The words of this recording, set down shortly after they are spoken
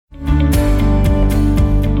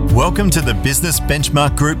Welcome to the Business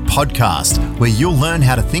Benchmark Group podcast, where you'll learn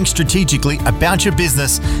how to think strategically about your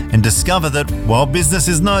business and discover that while business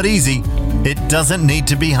is not easy, it doesn't need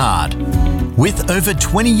to be hard. With over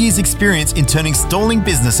 20 years experience in turning stalling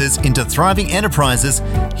businesses into thriving enterprises,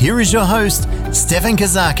 here is your host, Stefan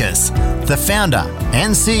Kazakis, the founder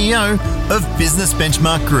and CEO of Business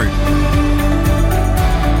Benchmark Group.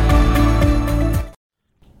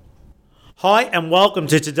 Hi and welcome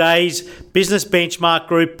to today's Business Benchmark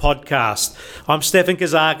Group podcast. I'm Stefan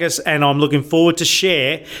Kazakis and I'm looking forward to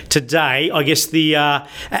share today,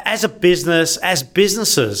 as a business, as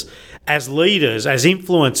businesses, as leaders, as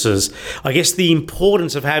influencers, the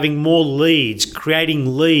importance of having more leads,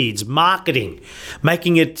 creating leads, marketing,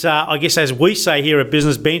 making it, as we say here at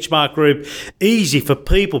Business Benchmark Group, easy for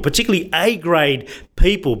people, particularly A-grade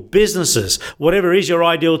people, businesses, whatever is your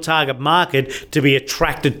ideal target market, to be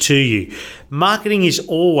attracted to you. Marketing is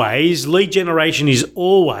always, lead generation is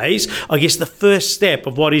always, the first step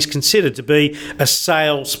of what is considered to be a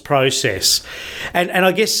sales process. And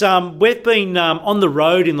we've been on the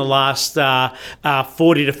road in the last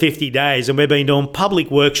 40 to 50 days, and we've been doing public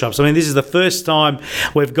workshops. This is the first time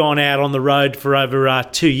we've gone out on the road for over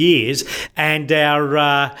 2 years, and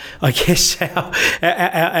our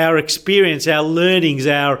experience, our learnings,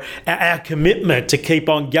 our commitment to keep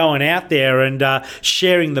on going out there and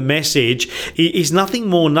sharing the message is nothing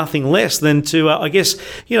more, nothing less than to,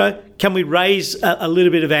 can we raise a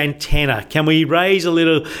little bit of antenna? Can we raise a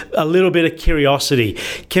little bit of curiosity?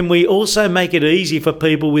 Can we also make it easy for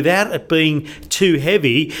people without it being too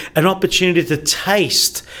heavy, an opportunity to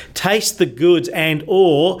taste the goods and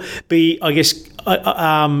or be,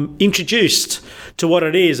 introduced to what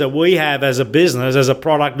it is that we have as a business, as a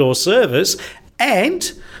product or service,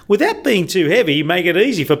 and without being too heavy, make it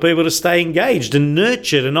easy for people to stay engaged and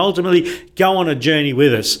nurtured and ultimately go on a journey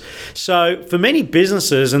with us. So for many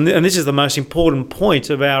businesses, and this is the most important point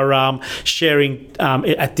of our sharing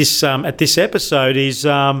at this episode, is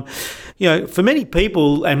for many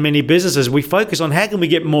people and many businesses, we focus on how can we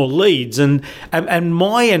get more leads. And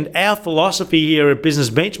my and our philosophy here at Business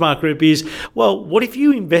Benchmark Group is, well, what if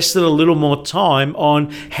you invested a little more time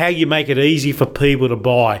on how you make it easy for people to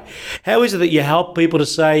buy? How is it that you help people to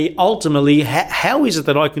say, ultimately, how is it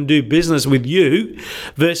that I can do business with you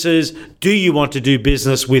versus do you want to do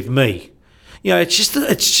business with me? It's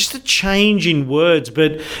just a change in words,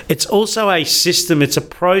 but it's also a system, it's a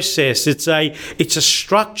process, it's a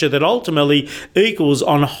structure that ultimately equals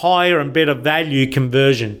on higher and better value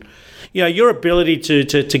conversion. Your ability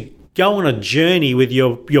to go on a journey with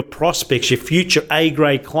your prospects, your future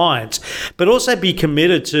A-grade clients, but also be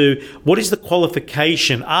committed to what is the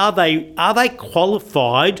qualification? Are they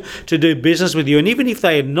qualified to do business with you? And even if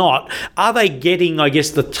they are not, are they getting,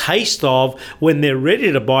 the taste of when they're ready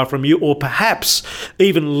to buy from you, or perhaps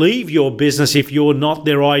even leave your business if you're not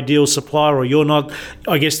their ideal supplier or you're not,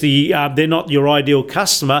 they're not your ideal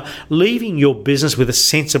customer, leaving your business with a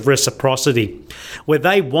sense of reciprocity, where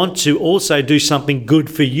they want to also do something good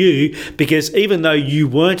for you, because even though you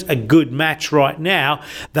weren't a good match right now,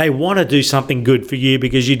 they want to do something good for you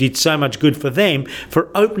because you did so much good for them,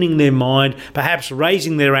 for opening their mind, perhaps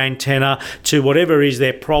raising their antenna to whatever is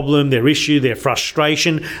their problem, their issue, their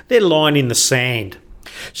frustration, their line in the sand.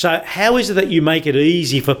 So how is it that you make it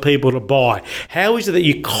easy for people to buy? How is it that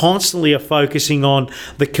you constantly are focusing on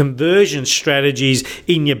the conversion strategies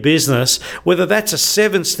in your business, whether that's a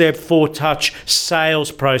 7-step, 4-touch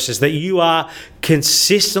sales process that you are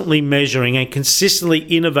consistently measuring and consistently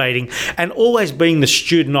innovating and always being the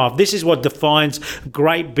student of? This is what defines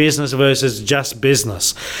great business versus just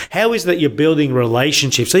business. How is it that you're building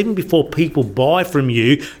relationships? Even before people buy from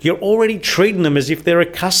you, you're already treating them as if they're a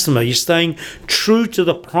customer. You're staying true to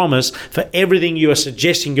the promise for everything you are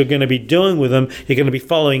suggesting you're going to be doing with them. You're going to be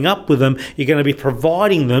following up with them. You're going to be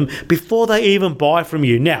providing them before they even buy from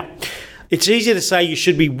you. Now, it's easy to say you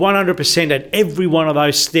should be 100% at every one of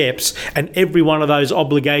those steps and every one of those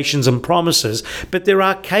obligations and promises, but there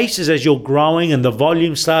are cases as you're growing and the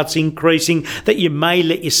volume starts increasing that you may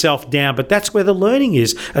let yourself down, but that's where the learning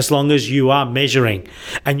is, as long as you are measuring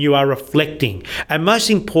and you are reflecting. And most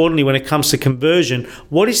importantly, when it comes to conversion,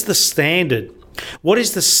 what is the standard? What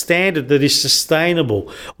is the standard that is sustainable?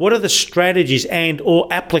 What are the strategies and or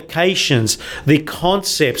applications, the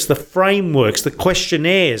concepts, the frameworks, the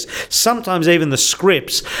questionnaires, sometimes even the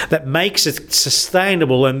scripts that makes it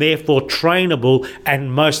sustainable and therefore trainable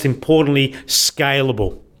and most importantly,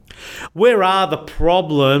 scalable? Where are the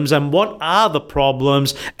problems and what are the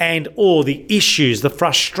problems and or the issues, the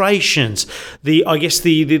frustrations, the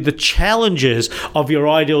challenges of your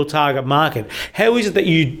ideal target market? How is it that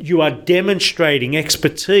you are demonstrating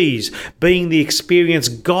expertise, being the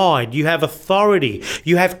experienced guide? You have authority,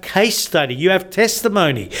 you have case study, you have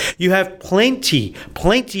testimony, you have plenty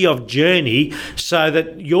of journey so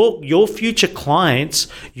that your future clients,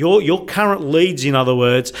 your current leads, in other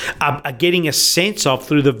words, are getting a sense of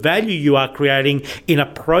through the value you are creating in a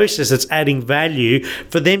process that's adding value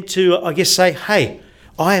for them to, say, hey,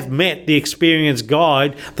 I have met the experienced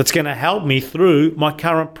guide that's going to help me through my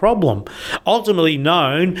current problem. Ultimately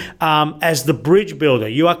known as the bridge builder.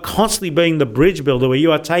 You are constantly being the bridge builder where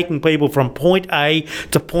you are taking people from point A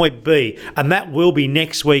to point B. And that will be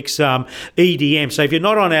next week's EDM. So if you're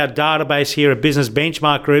not on our database here at Business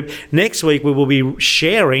Benchmark Group, next week we will be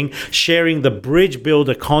sharing the bridge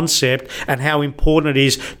builder concept and how important it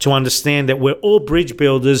is to understand that we're all bridge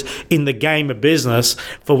builders in the game of business,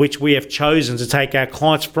 for which we have chosen to take our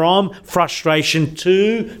clients from frustration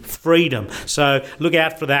to freedom. So look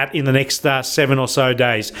out for that in the next 7 or so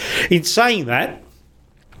days. In saying that,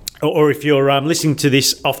 or if you're listening to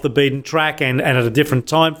this off the beaten track and at a different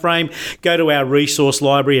time frame, go to our resource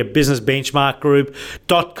library at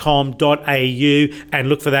businessbenchmarkgroup.com.au and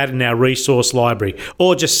look for that in our resource library.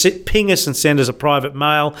 Or just ping us and send us a private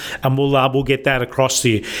mail and we'll get that across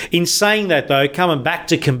to you. In saying that though, coming back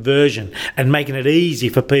to conversion and making it easy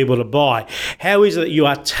for people to buy, how is it that you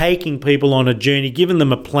are taking people on a journey, giving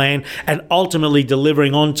them a plan and ultimately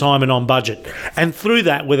delivering on time and on budget? And through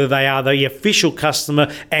that, whether they are the official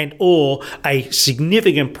customer and or a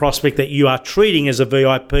significant prospect that you are treating as a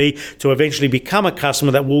VIP to eventually become a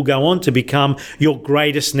customer that will go on to become your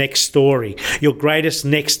greatest next story, your greatest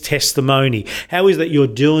next testimony. How is that you're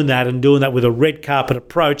doing that and doing that with a red carpet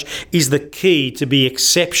approach is the key to be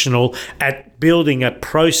exceptional at building a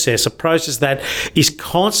process that is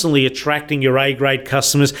constantly attracting your A-grade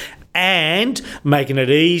customers and making it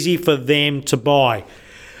easy for them to buy.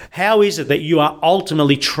 How is it that you are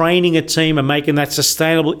ultimately training a team and making that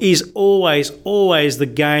sustainable is always the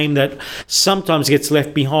game that sometimes gets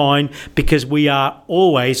left behind because we are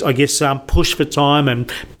always, pushed for time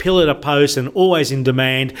and pillar to post and always in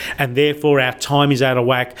demand, and therefore our time is out of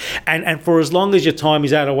whack. And for as long as your time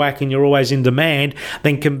is out of whack and you're always in demand,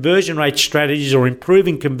 then conversion rate strategies or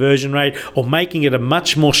improving conversion rate or making it a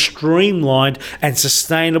much more streamlined and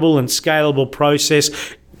sustainable and scalable process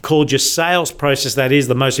called your sales process, that is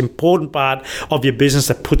the most important part of your business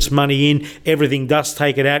that puts money in. Everything does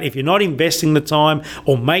take it out. If you're not investing the time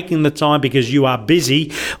or making the time because you are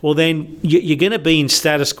busy, well then you're going to be in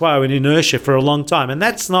status quo and inertia for a long time. And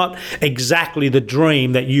that's not exactly the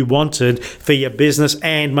dream that you wanted for your business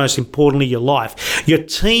and most importantly your life. Your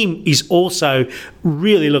team is also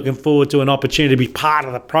really looking forward to an opportunity to be part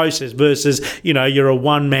of the process versus, you're a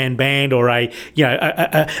one-man band or a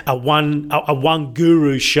one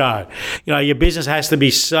guru show. Your business has to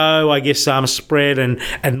be so, spread and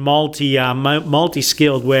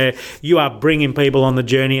multi-skilled where you are bringing people on the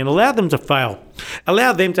journey and allow them to fail.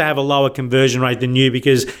 Allow them to have a lower conversion rate than you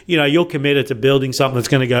because, you're committed to building something that's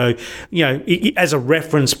going to go, as a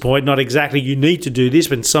reference point, not exactly you need to do this,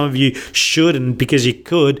 but some of you should and because you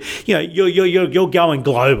could, you're going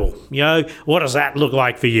global. What does that look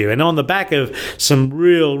like for you? And on the back of some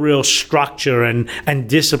real structure and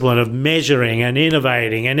discipline of measuring and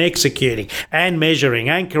innovating and executing and measuring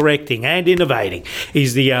and correcting and innovating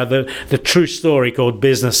is the true story called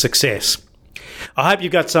business success. I hope you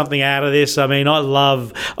got something out of this. I mean, I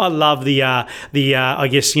love the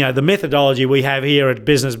methodology we have here at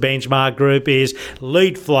Business Benchmark Group is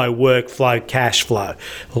lead flow, workflow, cash flow.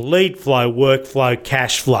 Lead flow, workflow,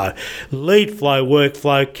 cash flow. Lead flow,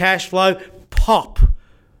 workflow, cash flow, pop,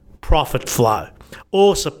 profit flow,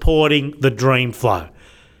 or supporting the dream flow.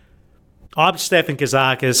 I'm Stefan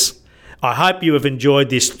Kazakis. I hope you have enjoyed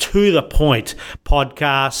this to the point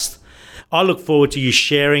podcast. I look forward to you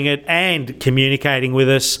sharing it and communicating with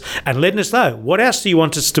us and letting us know what else do you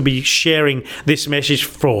want us to be sharing this message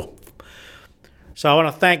for. So I want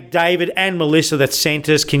to thank David and Melissa that sent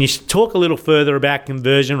us. Can you talk a little further about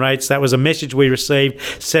conversion rates? That was a message we received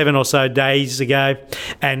 7 or so days ago.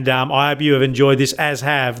 And I hope you have enjoyed this, as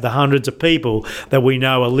have the hundreds of people that we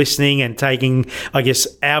know are listening and taking,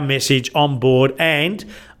 our message on board. And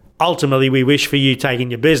ultimately, we wish for you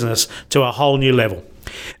taking your business to a whole new level.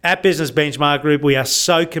 At Business Benchmark Group, we are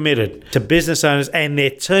so committed to business owners and their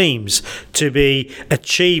teams to be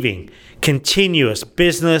achieving continuous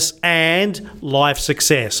business and life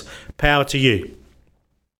success. Power to you.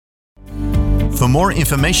 For more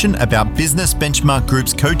information about Business Benchmark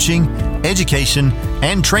Group's coaching, education,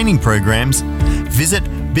 and training programs, visit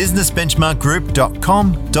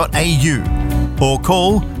businessbenchmarkgroup.com.au or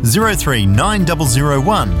call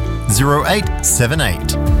 039001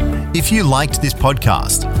 0878. If you liked this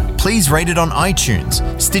podcast, please rate it on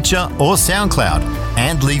iTunes, Stitcher, or SoundCloud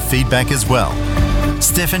and leave feedback as well.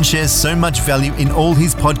 Stefan shares so much value in all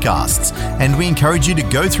his podcasts, and we encourage you to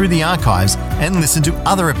go through the archives and listen to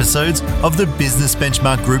other episodes of the Business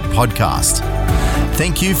Benchmark Group podcast.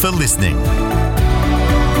 Thank you for listening.